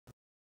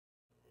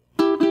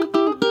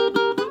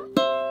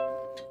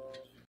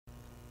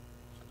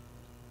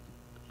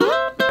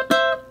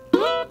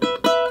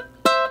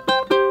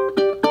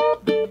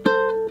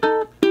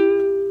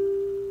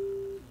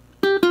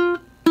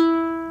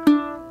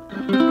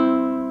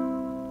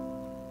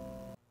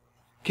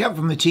Kev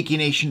from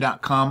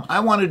thetikination.com. I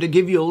wanted to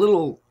give you a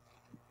little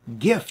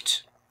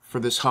gift for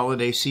this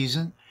holiday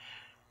season.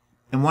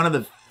 And one of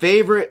the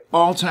favorite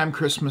all-time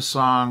Christmas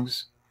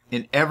songs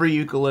in every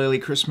ukulele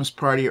Christmas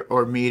party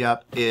or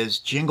meetup is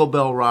Jingle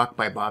Bell Rock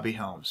by Bobby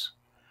Helms.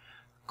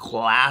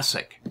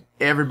 Classic.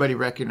 Everybody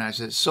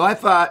recognizes it. So I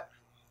thought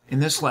in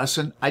this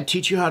lesson, I'd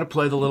teach you how to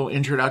play the little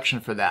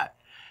introduction for that.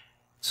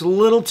 It's a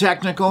little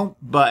technical,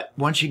 but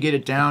once you get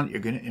it down, you're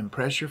going to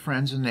impress your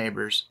friends and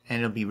neighbors, and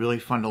it'll be really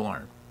fun to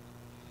learn.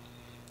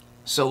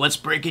 So let's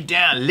break it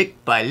down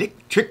lick by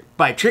lick, trick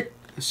by trick,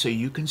 so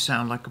you can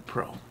sound like a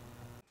pro.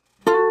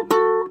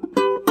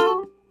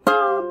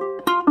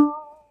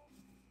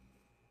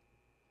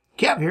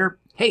 Kev here.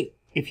 Hey,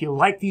 if you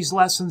like these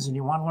lessons and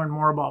you want to learn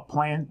more about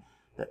playing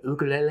the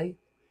ukulele,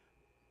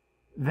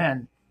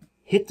 then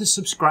hit the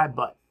subscribe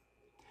button.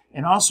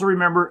 And also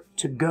remember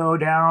to go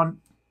down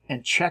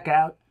and check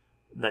out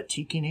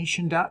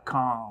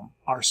thetikination.com,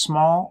 our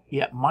small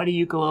yet mighty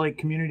ukulele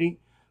community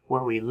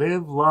where we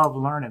live, love,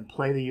 learn, and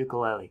play the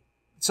ukulele.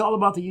 It's all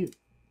about the you.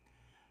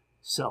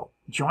 So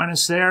join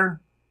us there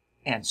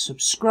and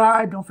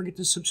subscribe. Don't forget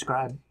to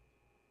subscribe.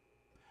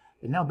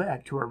 And now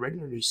back to our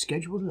regularly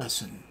scheduled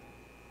lesson.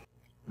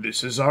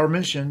 This is our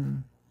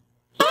mission.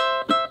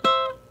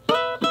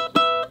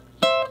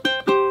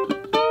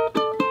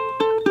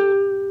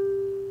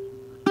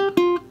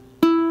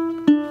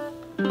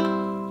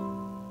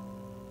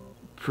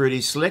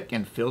 Pretty slick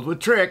and filled with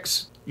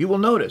tricks. You will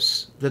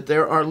notice that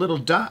there are little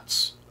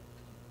dots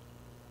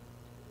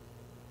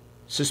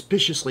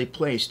suspiciously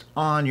placed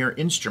on your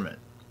instrument.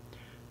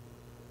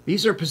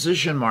 These are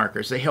position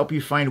markers. They help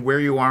you find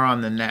where you are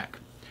on the neck.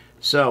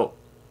 So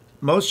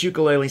most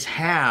ukuleles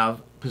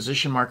have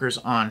position markers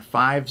on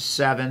 5,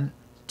 7,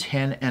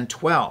 10, and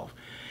 12.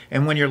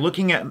 And when you're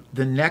looking at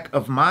the neck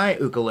of my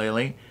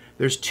ukulele,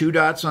 there's 2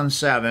 dots on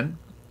 7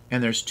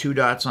 and there's 2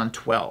 dots on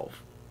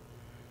 12.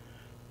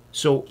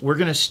 So we're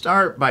going to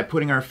start by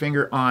putting our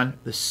finger on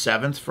the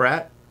 7th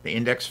fret, the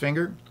index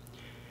finger,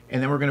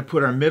 and then we're going to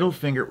put our middle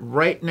finger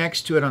right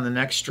next to it on the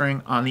next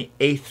string on the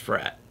 8th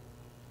fret.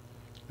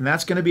 And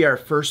that's going to be our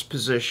first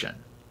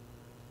position.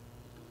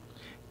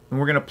 And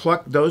we're going to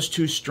pluck those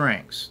 2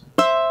 strings.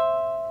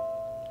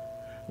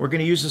 We're going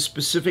to use a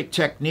specific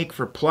technique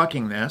for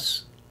plucking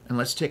this, and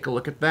let's take a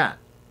look at that.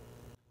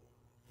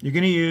 You're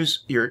going to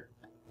use your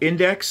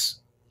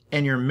index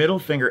and your middle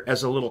finger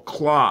as a little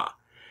claw.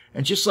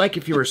 And just like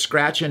if you were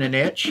scratching an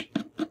itch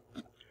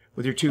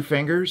with your 2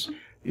 fingers,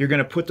 you're going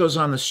to put those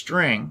on the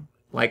string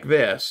like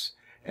this,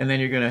 and then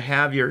you're going to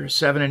have your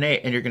 7 and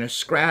 8, and you're going to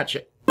scratch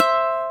it.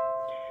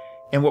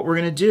 And what we're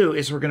going to do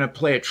is we're going to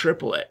play a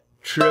triplet.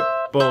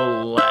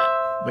 Triplet.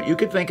 But you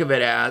could think of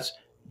it as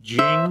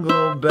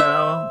jingle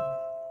bell,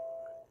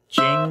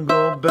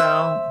 jingle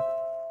bell.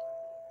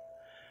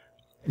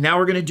 Now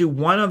we're going to do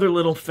one other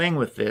little thing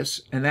with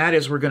this, and that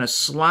is we're going to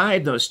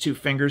slide those 2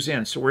 fingers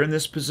in. So we're in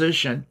this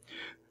position.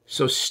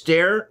 So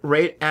stare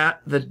right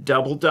at the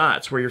double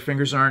dots where your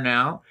fingers are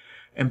now,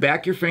 and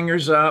back your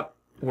fingers up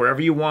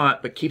wherever you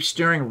want, but keep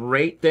staring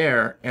right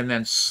there, and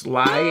then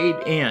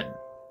slide in.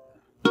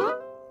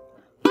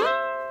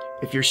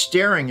 If you're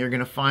staring, you're going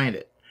to find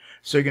it.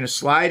 So you're going to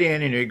slide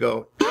in, and you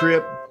go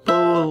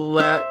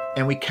triplet,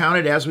 and we count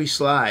it as we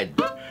slide.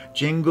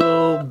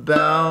 Jingle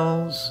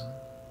bells.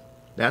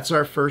 That's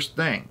our first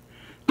thing.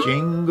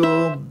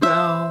 Jingle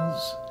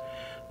bells.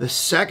 The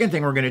second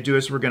thing we're going to do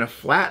is we're going to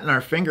flatten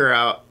our finger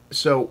out,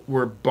 so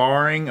we're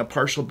barring a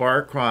partial bar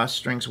across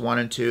strings 1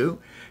 and 2,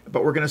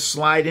 but we're going to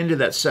slide into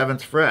that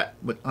 7th fret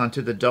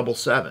onto the double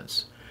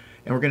 7s.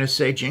 And we're going to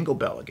say jingle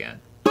bell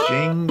again.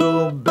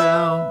 Jingle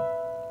bell.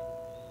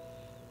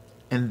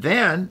 And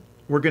then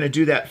we're going to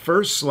do that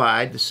first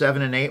slide, the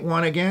 7 and 8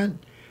 one again.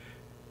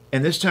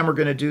 And this time we're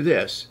going to do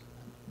this.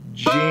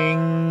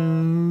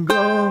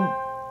 Jingle.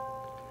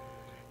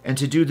 And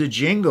to do the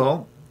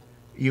jingle,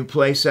 you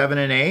play 7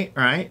 and 8,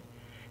 right?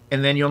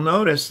 And then you'll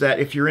notice that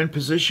if you're in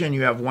position,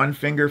 you have 1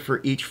 finger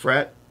for each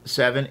fret,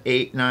 7,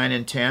 8, 9,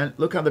 and 10.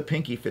 Look how the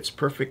pinky fits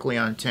perfectly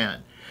on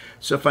 10.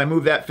 So if I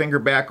move that finger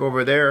back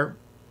over there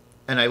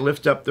and I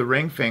lift up the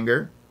ring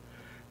finger,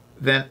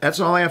 then that's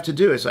all I have to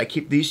do is I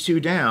keep these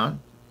 2 down.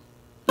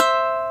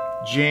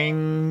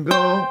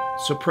 Jingle.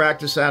 So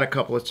practice that a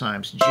couple of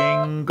times.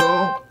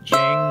 Jingle,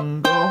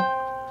 jingle.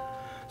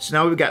 So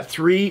now we've got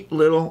 3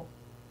 little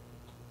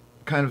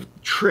kind of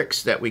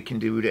tricks that we can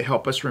do to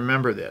help us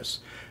remember this.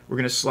 We're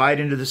going to slide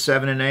into the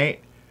 7 and 8,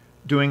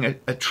 doing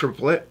a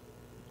triplet.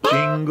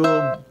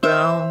 Jingle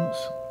bells.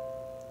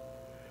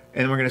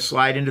 And then we're going to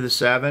slide into the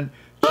 7.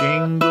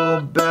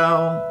 Jingle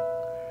bell.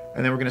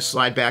 And then we're going to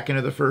slide back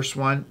into the first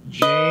one.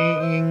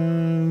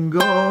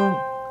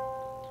 Jingle.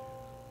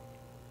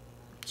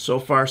 So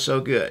far, so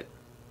good.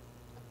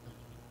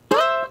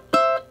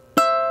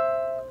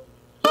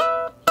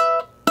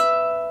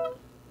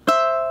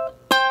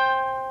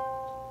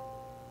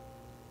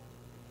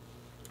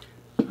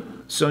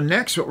 So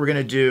next what we're going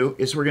to do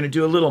is we're going to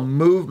do a little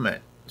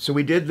movement. So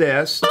we did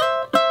this.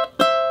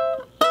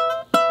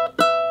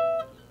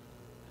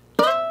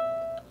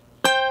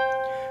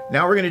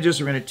 Now what we're going to do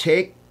is we're going to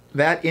take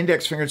that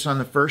index finger that's on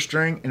the first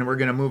string, and we're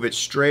going to move it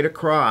straight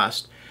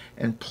across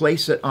and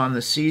place it on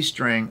the C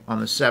string on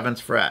the 7th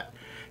fret.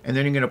 And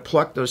then you're going to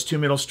pluck those 2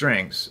 middle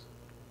strings.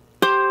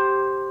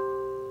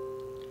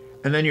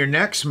 And then your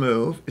next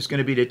move is going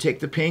to be to take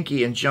the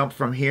pinky and jump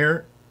from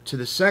here to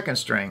the 2nd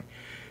string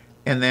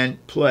and then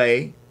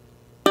play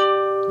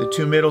the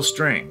 2 middle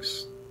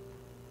strings.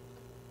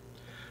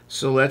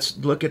 So let's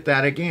look at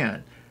that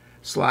again.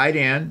 Slide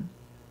in,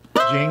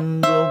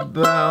 jingle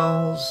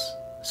bells,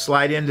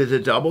 slide into the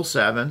double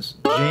 7s,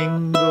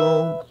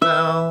 jingle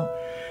bell,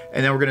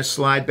 and then we're going to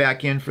slide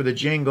back in for the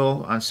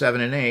jingle on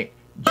 7 and 8.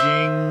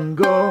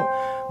 Jingle,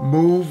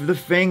 move the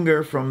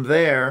finger from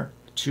there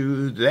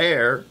to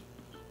there,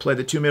 play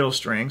the 2 middle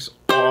strings,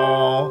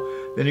 all.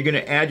 Then you're going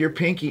to add your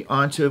pinky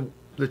onto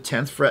the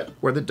 10th fret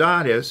where the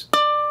dot is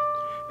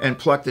and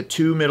pluck the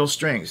 2 middle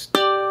strings.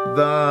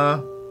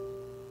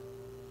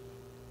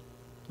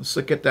 Let's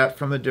look at that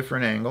from a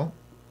different angle.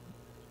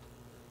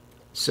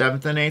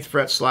 7th and 8th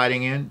fret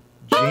sliding in,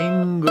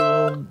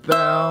 jingle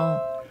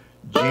bell,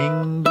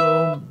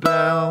 jingle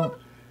bell,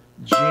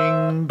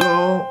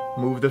 jingle,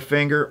 move the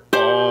finger,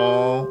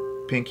 all,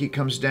 pinky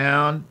comes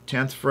down,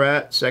 10th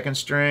fret, 2nd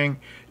string,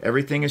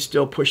 everything is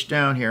still pushed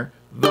down here,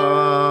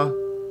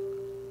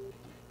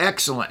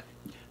 excellent.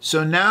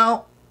 So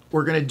now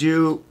we're going to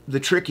do the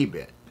tricky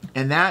bit,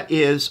 and that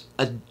is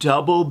a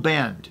double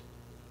bend.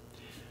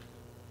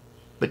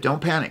 But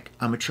don't panic,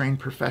 I'm a trained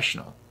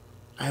professional.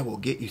 I will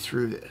get you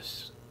through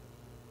this.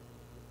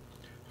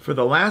 For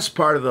the last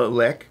part of the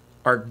lick,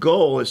 our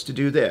goal is to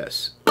do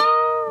this.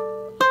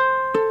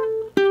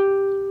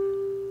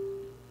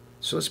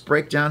 So let's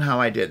break down how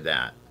I did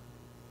that.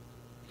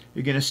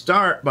 You're going to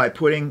start by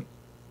putting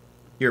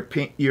your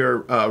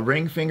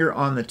ring finger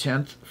on the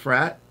 10th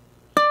fret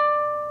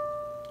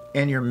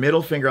and your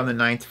middle finger on the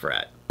 9th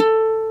fret.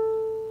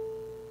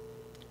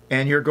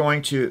 And you're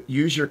going to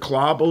use your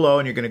claw below,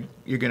 and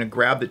you're going to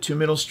grab the 2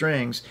 middle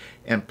strings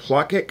and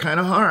pluck it kind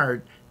of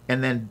hard,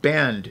 and then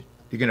bend.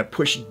 You're going to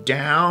push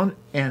down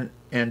and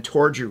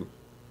towards you.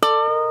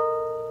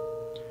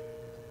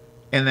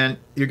 And then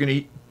you're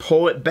going to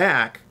pull it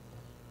back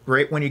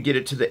right when you get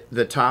it to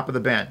the top of the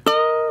bend.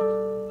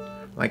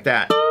 Like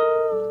that.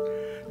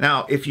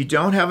 Now, if you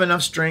don't have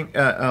enough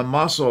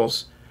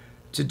muscles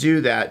to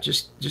do that,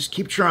 just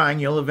keep trying.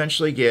 You'll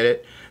eventually get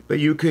it. But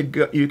you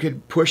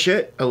could push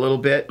it a little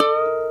bit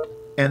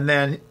and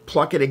then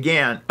pluck it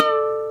again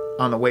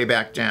on the way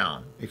back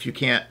down. If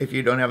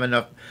you don't have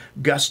enough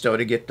gusto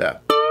to get the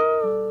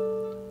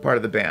part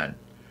of the bend.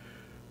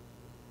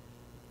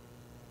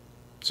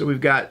 So we've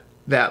got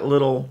that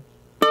little,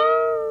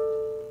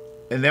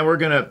 and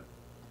then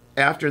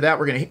after that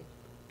we're gonna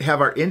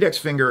have our index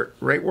finger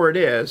right where it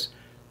is,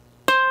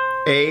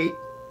 A,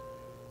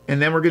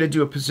 and then we're gonna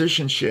do a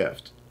position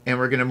shift. And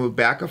we're going to move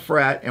back a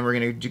fret, and we're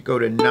going to go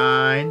to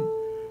 9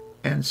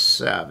 and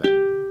 7.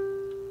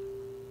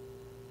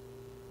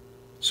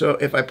 So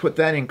if I put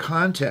that in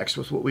context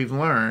with what we've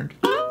learned,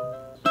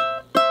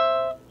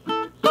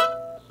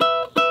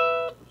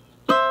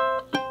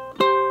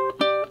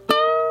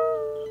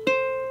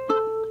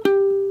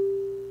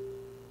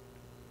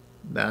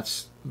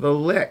 that's the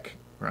lick,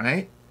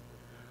 right?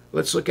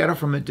 Let's look at it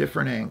from a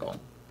different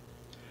angle.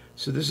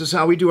 So this is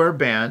how we do our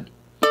bend.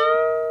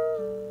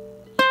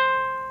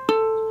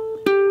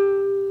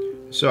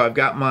 So I've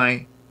got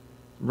my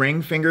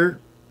ring finger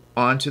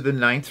onto the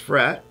 9th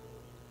fret,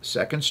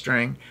 2nd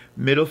string.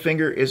 Middle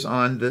finger is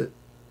on the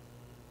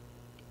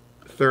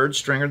 3rd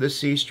string or the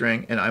C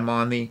string, and I'm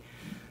on the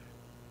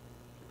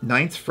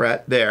 9th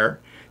fret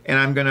there. And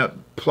I'm going to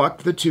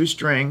pluck the 2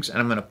 strings, and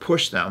I'm going to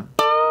push them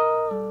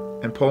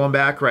and pull them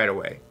back right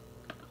away.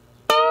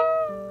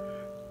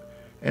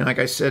 And like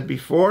I said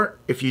before,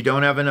 if you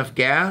don't have enough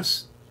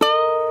gas,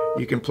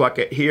 you can pluck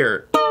it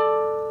here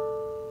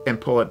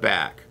and pull it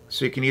back.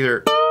 So you can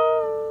either,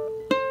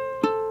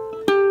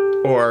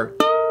 or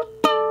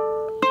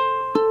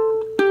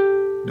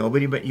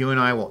nobody but you and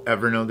I will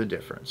ever know the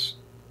difference.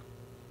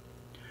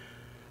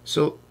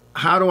 So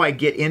how do I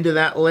get into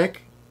that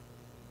lick?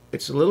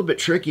 It's a little bit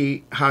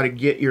tricky how to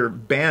get your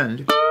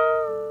bend.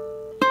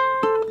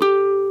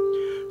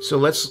 So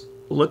let's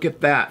look at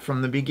that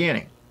from the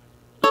beginning.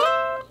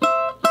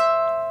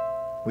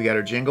 We got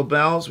our jingle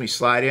bells, we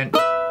slide in,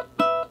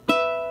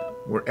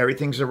 where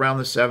everything's around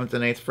the 7th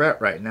and 8th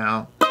fret right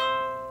now.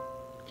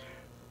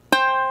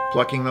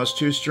 Plucking those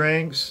 2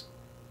 strings,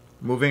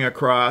 moving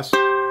across,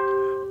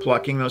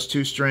 plucking those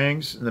 2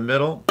 strings in the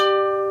middle.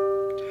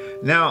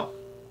 Now,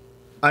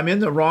 I'm in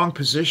the wrong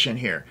position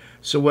here.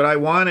 So what I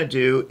want to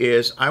do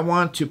is I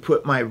want to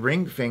put my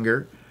ring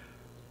finger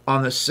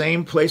on the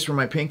same place where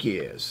my pinky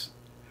is.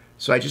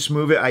 So I just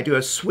move it, I do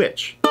a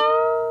switch.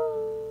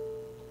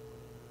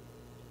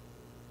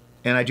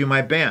 And I do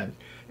my bend.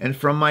 And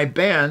from my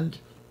bend,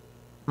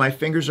 my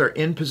fingers are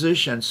in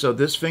position, so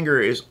this finger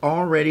is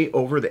already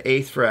over the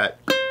 8th fret.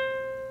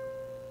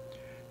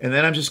 And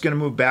then I'm just going to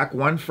move back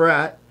 1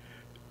 fret,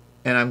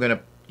 and I'm going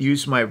to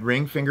use my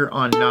ring finger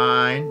on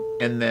 9,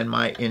 and then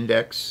my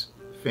index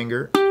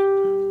finger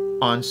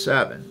on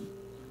 7.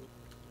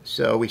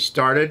 So we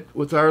started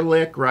with our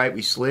lick, right?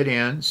 We slid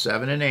in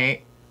 7 and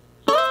 8.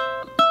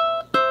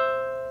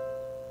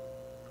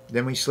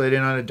 Then we slid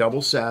in on a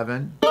double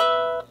 7.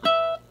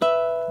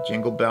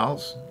 Jingle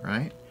bells,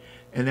 right?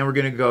 And then we're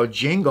going to go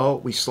jingle.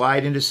 We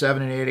slide into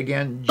 7 and 8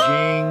 again.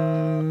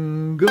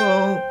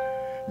 Jingle.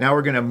 Now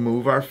we're going to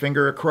move our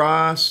finger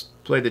across,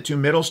 play the 2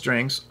 middle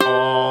strings,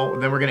 all.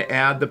 Then we're going to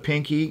add the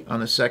pinky on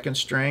the 2nd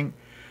string,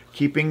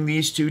 keeping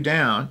these 2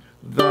 down.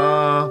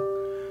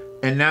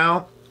 And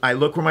now I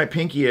look where my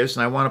pinky is,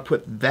 and I want to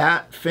put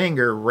that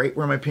finger right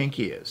where my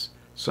pinky is.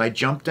 So I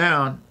jump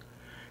down,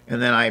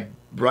 and then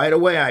right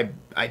away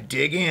I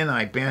dig in,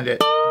 I bend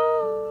it,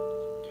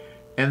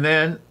 and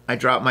then I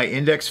drop my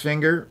index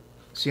finger.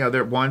 See how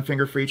they're 1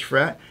 finger for each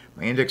fret?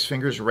 My index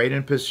finger is right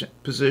in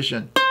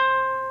position.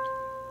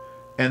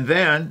 And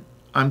then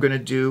I'm going to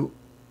do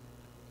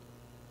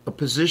a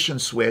position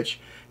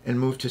switch and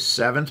move to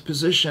 7th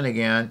position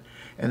again.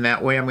 And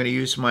that way I'm going to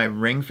use my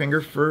ring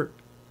finger for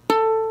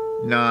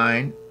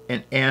 9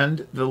 and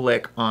end the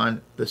lick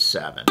on the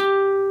 7.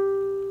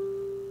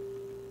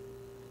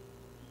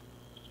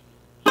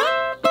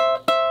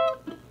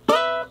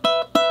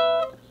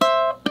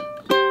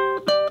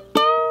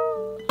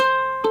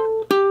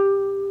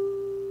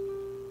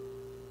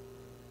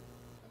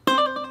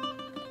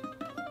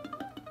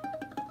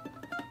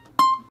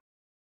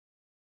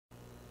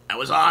 That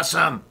was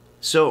awesome.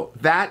 So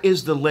that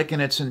is the lick in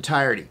its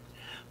entirety.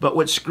 But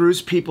what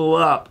screws people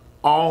up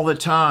all the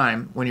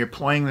time when you're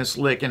playing this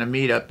lick in a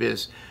meetup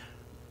is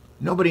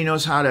nobody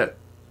knows how to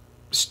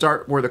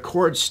start where the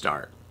chords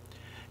start.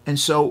 And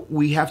so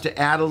we have to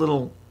add a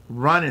little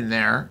run in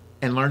there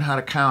and learn how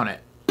to count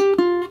it.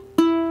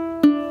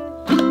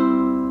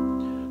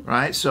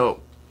 Right?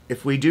 So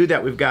if we do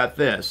that, we've got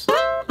this.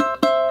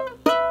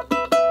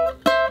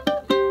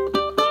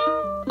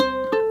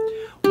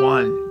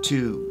 1,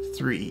 2,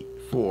 3,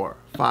 4,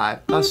 5,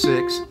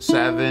 6,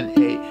 7,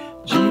 8.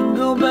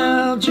 Jingle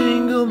bell,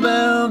 jingle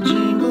bell,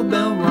 jingle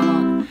bell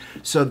rock.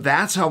 So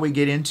that's how we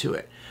get into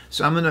it.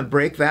 So I'm going to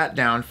break that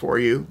down for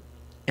you,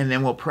 and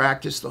then we'll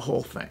practice the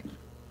whole thing.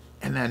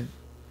 And then,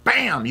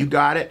 bam, you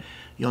got it.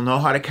 You'll know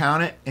how to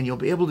count it, and you'll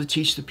be able to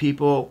teach the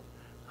people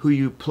who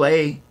you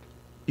play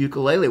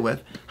ukulele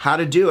with how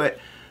to do it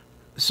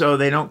so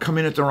they don't come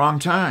in at the wrong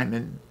time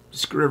and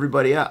screw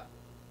everybody up.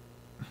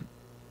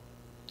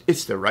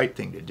 It's the right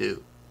thing to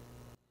do.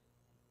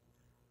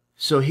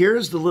 So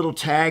here's the little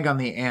tag on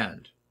the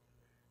end.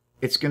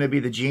 It's going to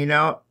be the G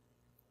note,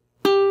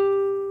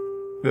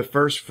 the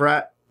 1st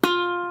fret,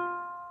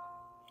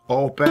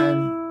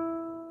 open,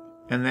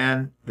 and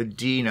then the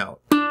D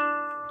note.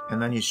 And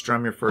then you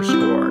strum your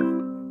 1st chord.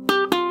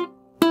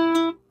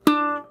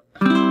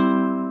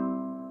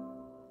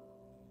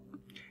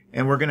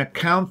 And we're going to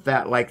count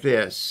that like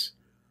this.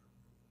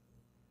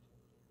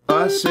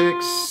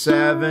 6,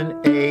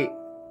 7, 8,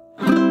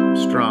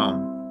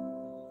 strum.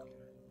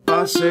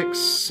 6,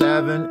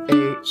 7,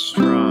 8,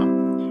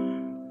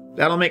 strum.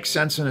 That'll make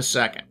sense in a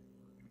second.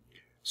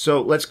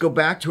 So let's go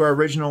back to our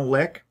original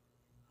lick,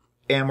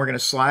 and we're going to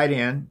slide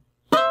in.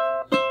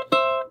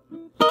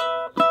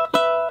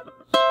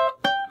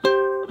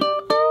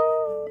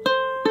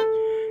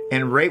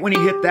 And right when you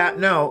hit that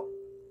note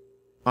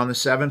on the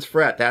 7th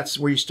fret, that's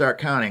where you start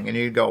counting. And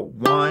you go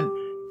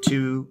 1,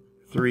 2,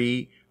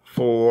 3,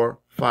 4,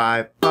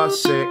 5,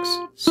 6,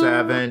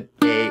 7,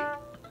 8,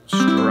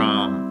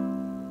 strum.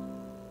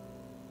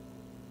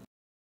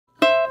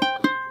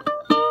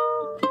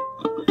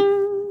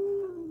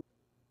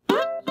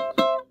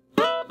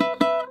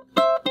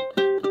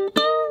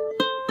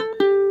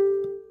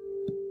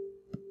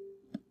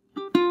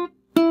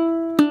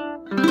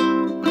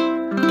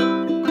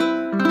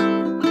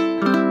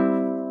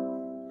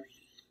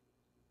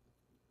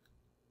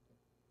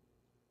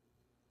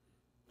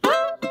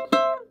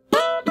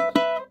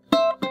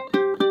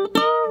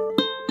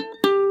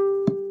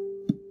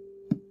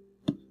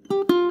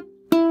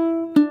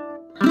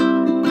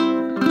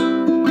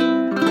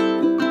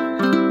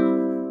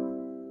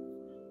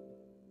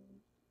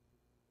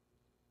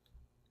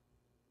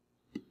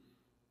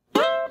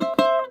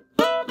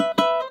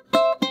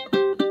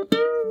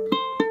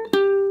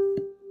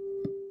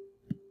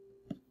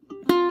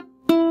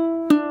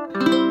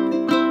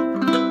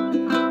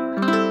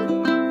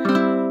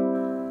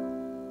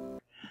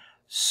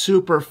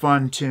 Super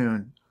fun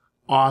tune.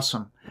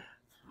 Awesome.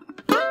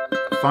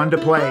 Fun to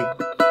play.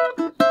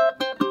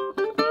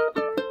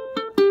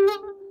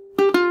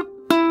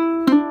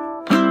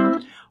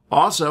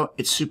 Also,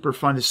 it's super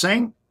fun to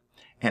sing,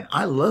 and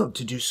I love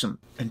to do some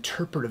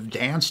interpretive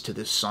dance to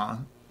this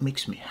song. It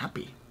makes me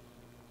happy.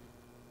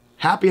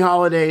 Happy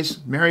holidays,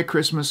 Merry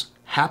Christmas,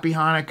 Happy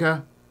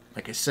Hanukkah.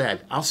 Like I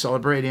said, I'll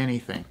celebrate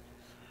anything.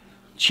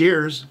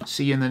 Cheers.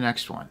 See you in the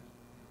next one.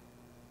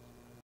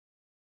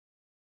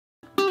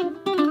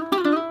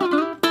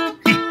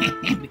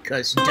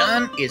 Because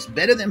done is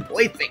better than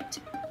perfect.